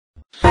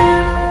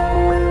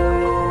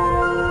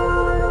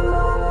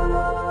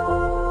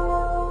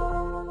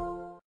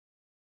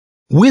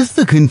With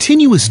the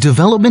continuous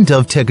development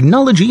of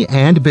technology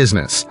and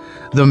business,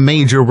 the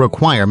major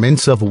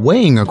requirements of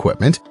weighing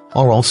equipment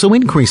are also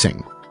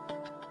increasing.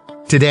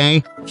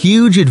 Today,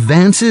 huge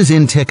advances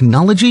in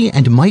technology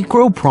and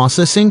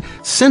microprocessing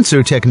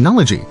sensor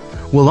technology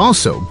will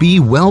also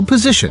be well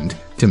positioned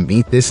to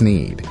meet this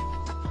need.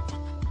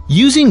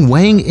 Using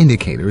weighing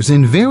indicators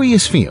in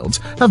various fields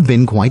have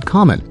been quite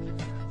common,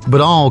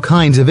 but all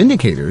kinds of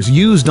indicators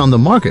used on the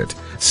market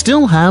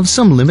still have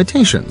some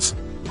limitations,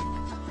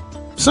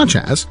 such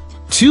as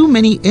too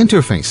many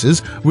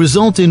interfaces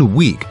result in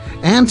weak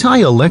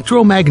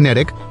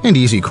anti-electromagnetic and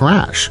easy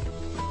crash.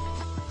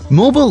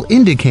 Mobile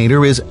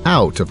indicator is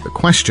out of the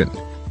question.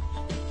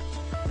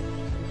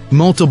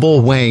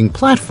 Multiple weighing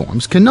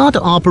platforms cannot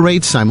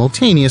operate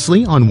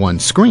simultaneously on one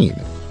screen.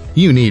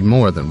 You need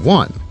more than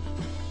one.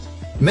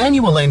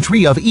 Manual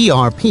entry of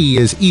ERP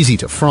is easy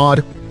to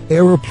fraud,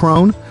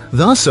 error-prone,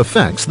 thus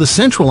affects the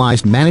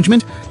centralized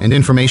management and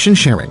information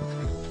sharing.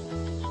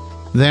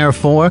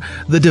 Therefore,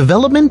 the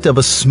development of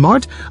a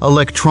smart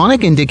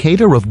electronic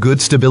indicator of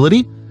good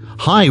stability,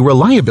 high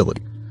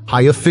reliability,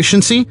 high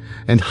efficiency,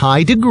 and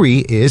high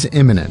degree is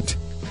imminent.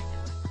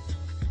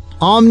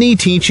 Omni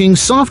Teaching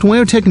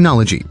Software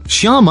Technology,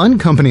 Xiamen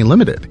Company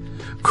Limited,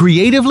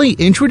 creatively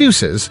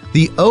introduces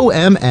the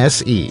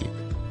OMS-E.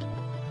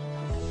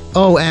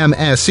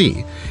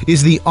 OMS-E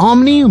is the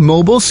Omni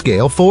Mobile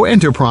Scale for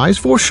Enterprise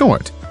for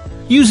short.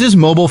 Uses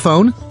mobile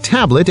phone,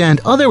 tablet,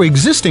 and other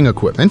existing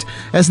equipment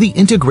as the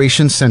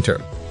integration center.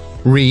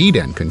 Read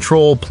and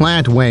control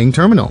plant weighing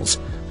terminals.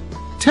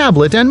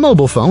 Tablet and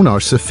mobile phone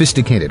are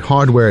sophisticated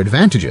hardware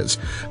advantages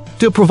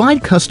to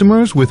provide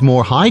customers with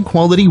more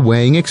high-quality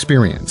weighing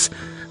experience,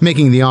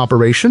 making the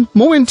operation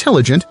more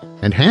intelligent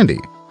and handy.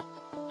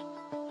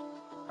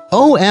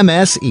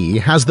 OMS-E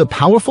has the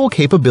powerful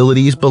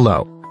capabilities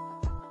below.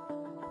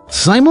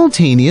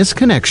 Simultaneous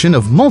connection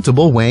of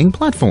multiple weighing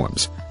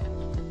platforms.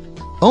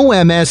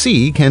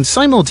 OMS-E can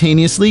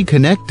simultaneously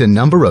connect a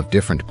number of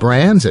different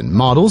brands and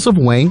models of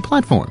weighing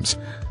platforms.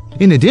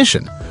 In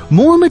addition,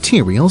 more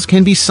materials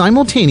can be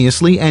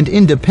simultaneously and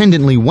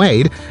independently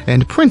weighed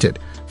and printed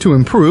to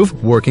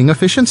improve working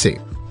efficiency.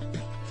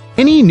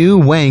 Any new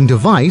weighing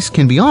device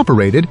can be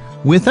operated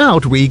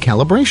without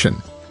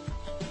recalibration.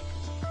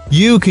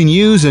 You can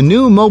use a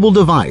new mobile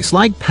device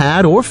like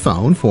pad or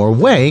phone for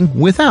weighing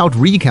without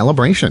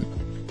recalibration.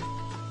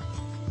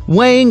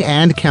 Weighing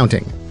and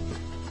counting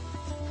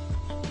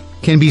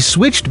can be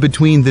switched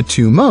between the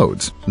two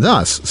modes,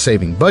 thus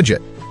saving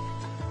budget.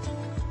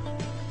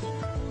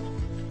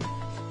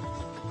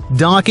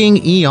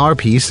 Docking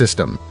ERP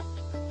system.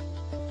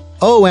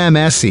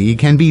 OMS-E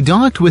can be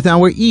docked with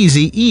our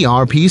easy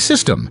ERP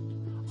system,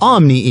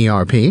 Omni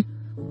ERP.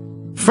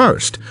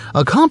 First,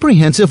 a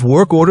comprehensive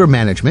work order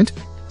management.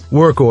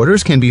 Work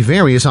orders can be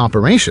various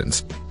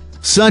operations,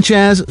 such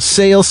as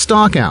sales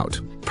stockout,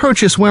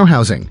 purchase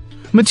warehousing,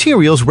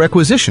 materials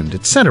requisitioned,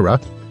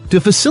 etc., to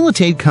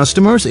facilitate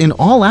customers in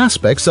all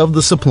aspects of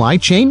the supply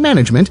chain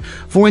management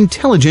for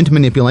intelligent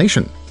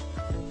manipulation.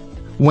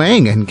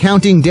 Weighing and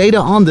counting data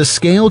on the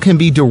scale can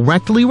be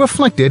directly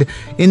reflected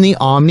in the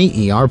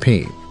Omni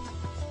ERP.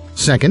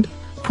 Second,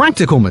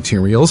 practical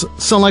materials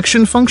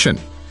selection function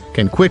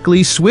can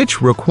quickly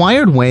switch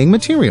required weighing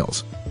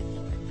materials.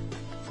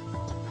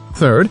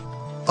 Third,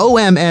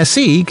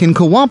 OMS-E can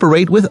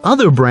cooperate with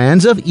other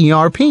brands of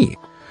ERP,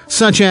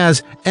 such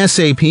as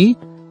SAP,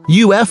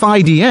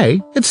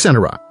 UFIDA,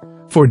 etc.,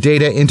 for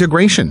data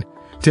integration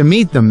to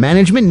meet the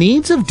management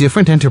needs of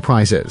different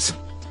enterprises.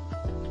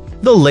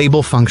 The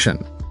label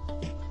function.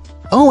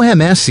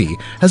 OMS-E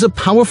has a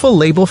powerful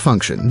label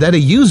function that a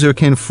user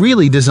can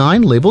freely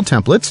design label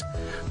templates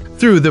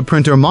through the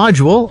printer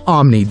module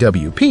Omni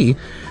WP,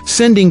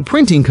 sending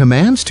printing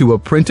commands to a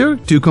printer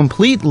to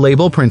complete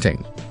label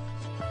printing.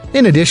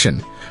 In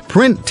addition,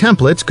 print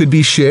templates could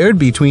be shared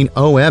between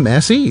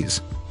OMS-Es.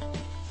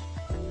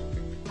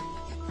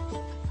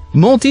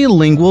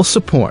 Multilingual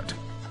support.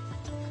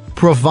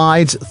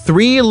 Provides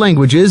 3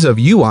 languages of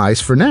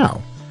UIs for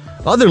now.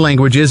 Other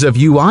languages of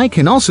UI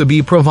can also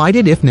be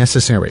provided if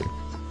necessary.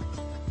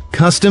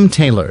 Custom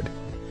tailored.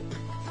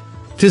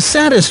 To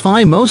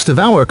satisfy most of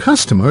our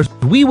customers,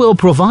 we will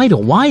provide a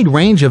wide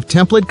range of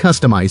template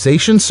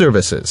customization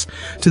services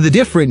to the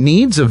different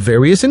needs of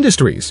various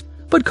industries,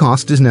 but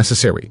cost is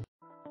necessary.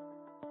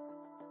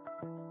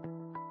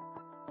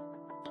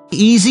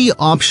 Easy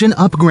option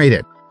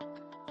upgraded.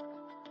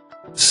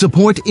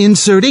 Support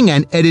inserting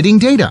and editing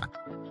data.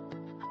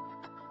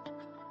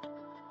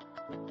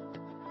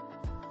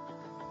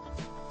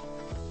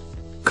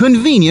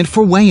 Convenient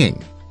for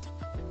weighing.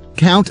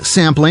 Count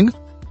sampling.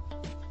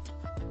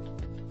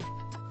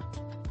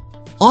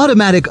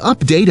 Automatic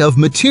update of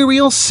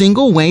material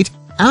single weight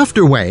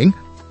after weighing.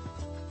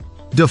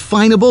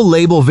 Definable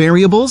label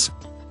variables.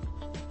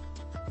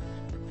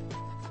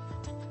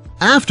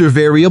 After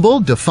variable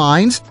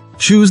defines,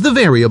 choose the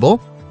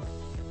variable.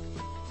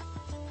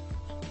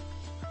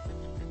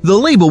 The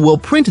label will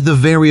print the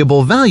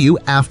variable value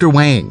after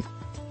weighing.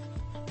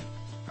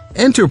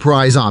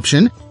 Enterprise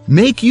option,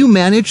 make you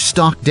manage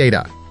stock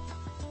data.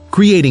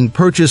 creating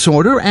purchase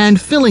order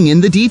and filling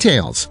in the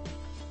details.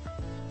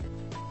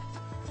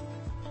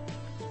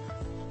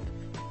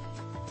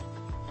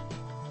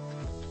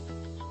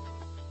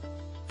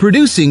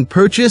 Producing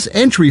purchase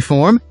entry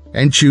form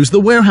and choose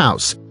the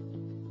warehouse.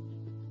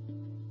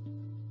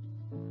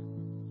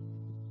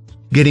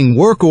 Getting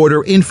work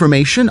order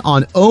information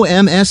on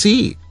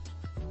OMS-E.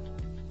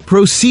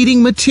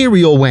 Proceeding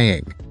material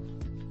weighing.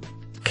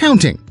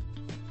 Counting.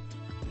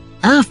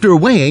 After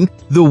weighing,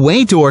 the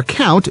weight or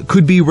count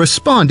could be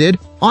responded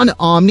on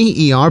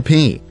Omni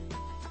ERP.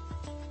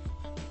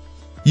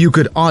 You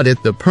could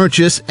audit the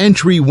purchase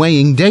entry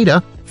weighing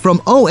data from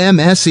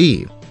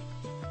OMS-E.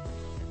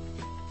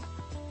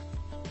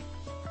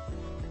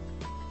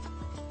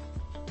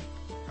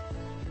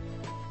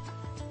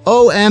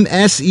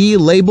 OMS-E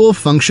label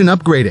function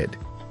upgraded.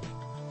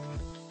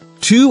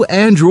 2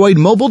 Android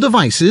mobile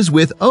devices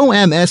with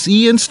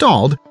OMS-E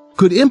installed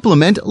could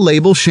implement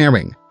label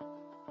sharing.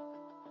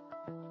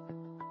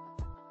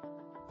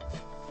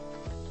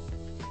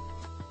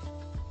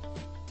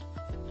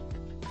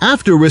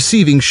 After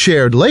receiving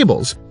shared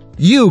labels,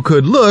 you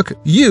could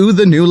view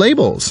the new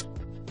labels.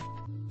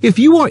 If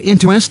you are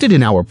interested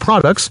in our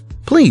products,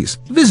 please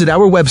visit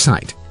our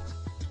website.